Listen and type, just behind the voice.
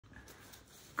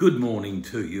Good morning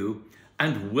to you,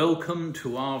 and welcome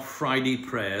to our Friday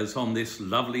prayers on this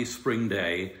lovely spring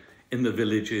day in the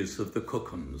villages of the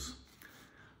Cookhams.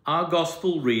 Our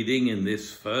gospel reading in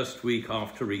this first week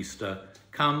after Easter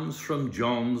comes from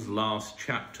John's last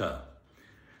chapter,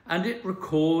 and it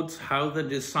records how the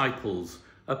disciples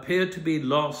appear to be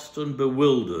lost and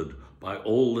bewildered by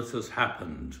all that has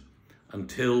happened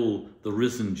until the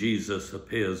risen Jesus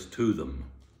appears to them.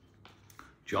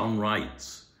 John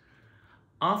writes,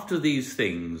 "After these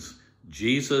things,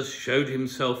 Jesus showed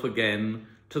himself again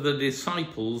to the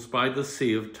disciples by the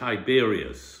Sea of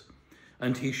Tiberias,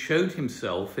 and he showed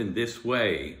himself in this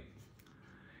way.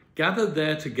 Gathered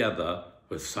there together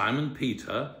were Simon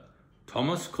Peter,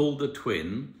 Thomas called the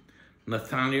twin,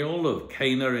 Nathanael of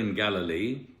Cana in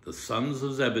Galilee, the sons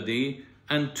of Zebedee,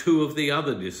 and two of the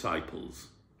other disciples.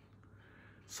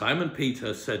 Simon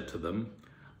Peter said to them,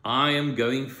 'I am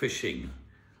going fishing.'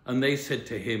 And they said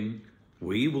to him,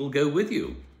 'We will go with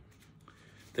you.'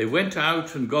 They went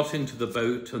out and got into the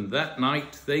boat, and that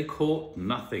night they caught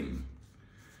nothing.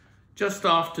 Just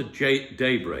after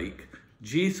daybreak,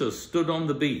 Jesus stood on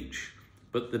the beach,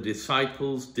 but the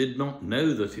disciples did not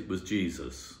know that it was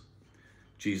Jesus.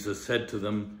 Jesus said to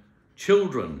them,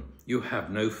 'Children, you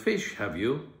have no fish, have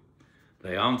you?'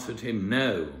 They answered him,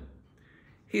 'No.'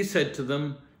 He said to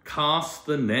them, 'Cast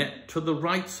the net to the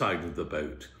right side of the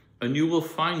boat, and you will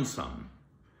find some.'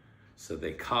 So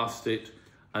they cast it,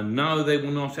 and now they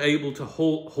were not able to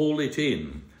haul it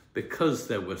in because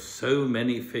there were so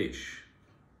many fish.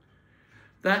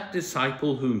 That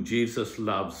disciple whom Jesus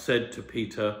loved said to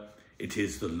Peter, 'It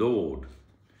is the Lord.'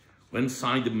 When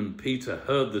Simon Peter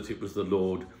heard that it was the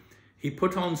Lord, he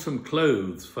put on some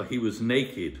clothes, for he was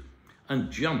naked,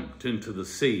 and jumped into the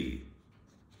sea.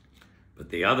 But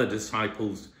the other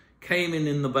disciples came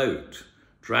in the boat,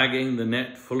 dragging the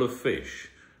net full of fish,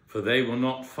 for they were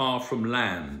not far from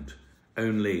land,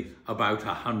 only about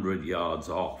 100 yards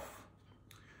off.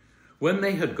 When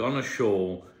they had gone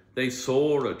ashore, they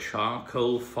saw a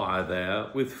charcoal fire there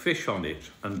with fish on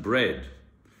it and bread.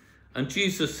 And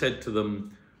Jesus said to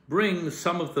them, 'Bring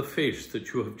some of the fish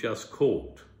that you have just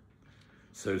caught.'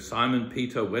 So Simon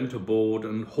Peter went aboard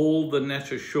and hauled the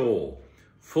net ashore,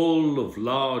 full of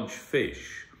large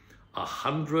fish,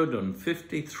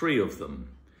 153 of them.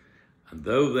 And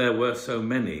though there were so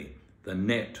many, the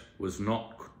net was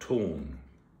not torn.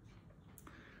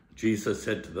 Jesus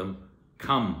said to them,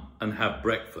 'Come and have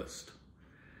breakfast.'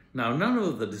 Now none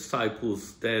of the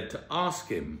disciples dared to ask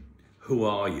him, 'Who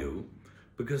are you?'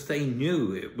 because they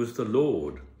knew it was the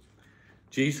Lord.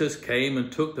 Jesus came and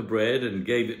took the bread and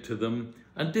gave it to them,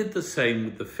 and did the same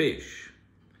with the fish.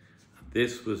 And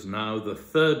this was now the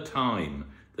third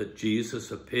time that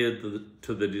Jesus appeared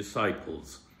to the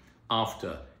disciples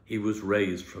after he was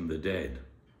raised from the dead.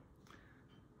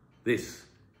 This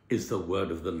is the word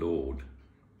of the Lord.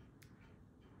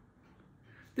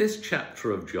 This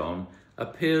chapter of John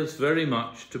appears very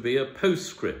much to be a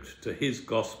postscript to his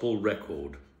gospel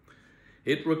record.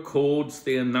 It records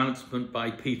the announcement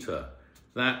by Peter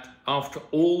that after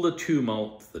all the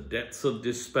tumult, the depths of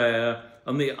despair,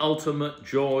 and the ultimate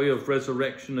joy of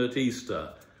resurrection at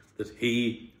Easter, that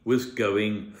he was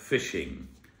going fishing,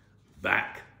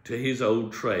 back to his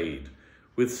old trade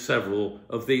with several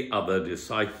of the other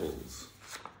disciples.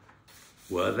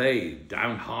 Were they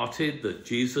downhearted that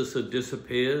Jesus had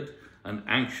disappeared and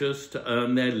anxious to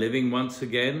earn their living once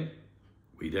again?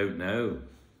 We don't know.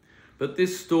 But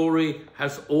this story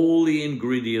has all the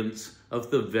ingredients of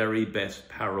the very best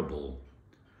parable.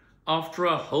 After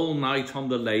a whole night on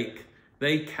the lake,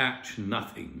 they catch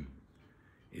nothing.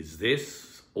 Is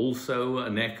this also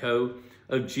an echo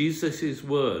of Jesus'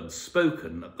 words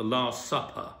spoken at the Last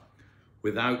Supper?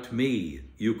 "Without me,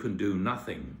 you can do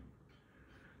nothing."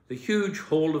 The huge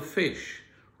haul of fish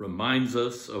reminds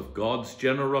us of God's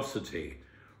generosity,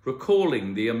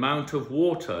 recalling the amount of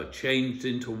water changed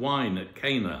into wine at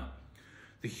Cana,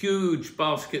 the huge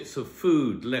baskets of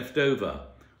food left over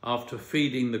after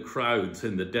feeding the crowds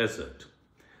in the desert,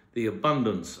 the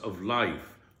abundance of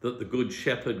life that the Good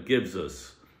Shepherd gives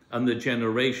us, and the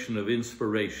generation of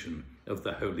inspiration of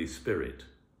the Holy Spirit.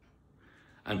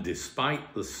 And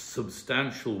despite the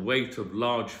substantial weight of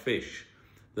large fish,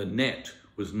 the net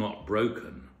was not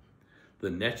broken. The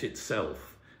net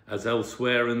itself, as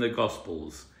elsewhere in the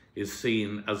Gospels, is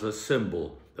seen as a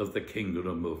symbol of the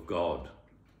kingdom of God.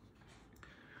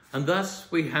 And thus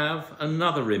we have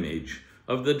another image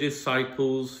of the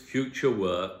disciples' future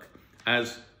work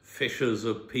as fishers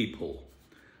of people,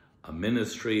 a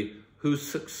ministry whose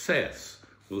success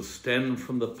will stem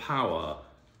from the power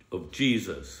of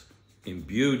Jesus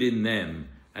imbued in them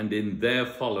and in their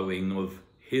following of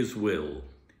his will,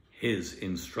 his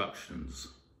instructions.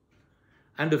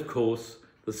 And of course,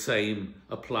 the same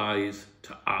applies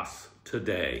to us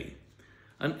today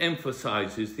and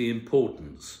emphasizes the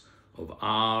importance of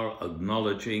our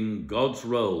acknowledging God's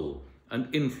role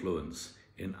and influence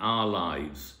in our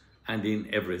lives and in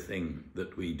everything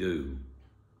that we do.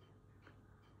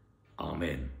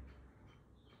 Amen.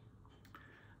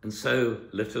 And so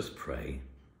let us pray.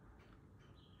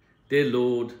 Dear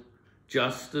Lord,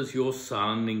 just as your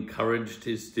Son encouraged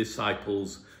his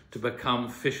disciples to become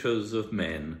fishers of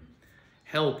men,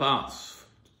 help us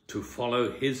to follow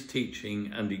his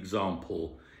teaching and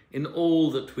example in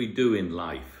all that we do in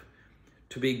life,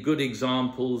 to be good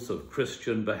examples of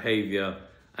Christian behaviour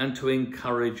and to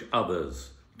encourage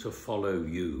others to follow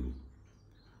you.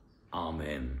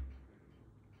 Amen.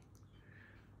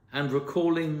 And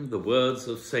recalling the words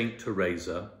of Saint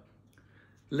Teresa,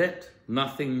 let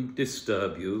nothing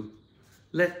disturb you,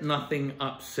 let nothing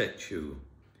upset you.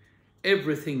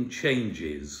 Everything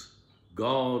changes,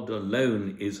 God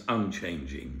alone is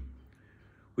unchanging.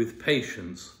 With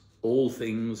patience, all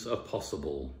things are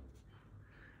possible.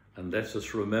 And let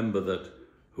us remember that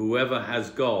whoever has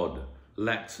God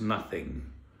lacks nothing.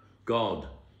 God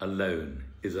alone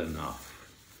is enough.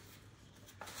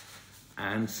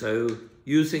 And so,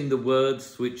 using the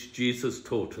words which Jesus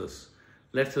taught us,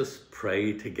 let us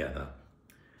pray together.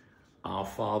 Our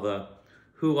Father,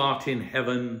 who art in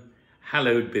heaven,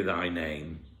 hallowed be thy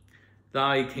name.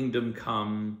 Thy kingdom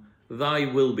come, thy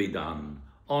will be done,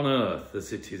 on earth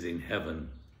as it is in heaven.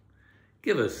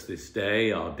 Give us this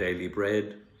day our daily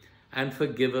bread, and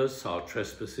forgive us our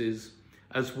trespasses,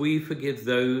 as we forgive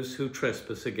those who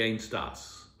trespass against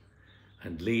us.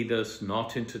 And lead us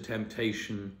not into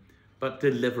temptation, but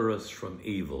deliver us from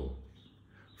evil.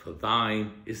 For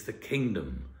thine is the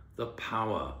kingdom, the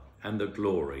power, and the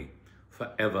glory,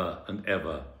 for ever and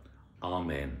ever.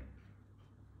 Amen.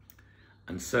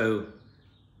 And so,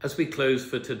 as we close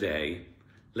for today,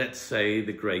 let's say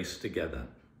the grace together.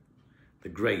 The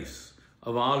grace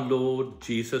of our Lord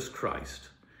Jesus Christ,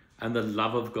 and the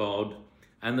love of God,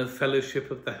 and the fellowship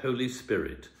of the Holy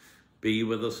Spirit be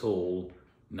with us all,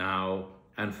 now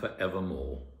and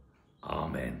forevermore.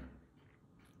 Amen.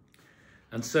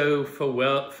 And so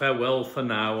farewell for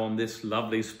now on this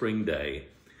lovely spring day,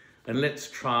 and let's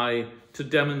try to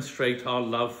demonstrate our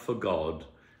love for God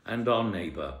and our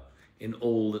neighbour in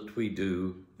all that we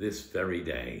do this very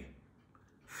day.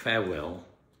 Farewell.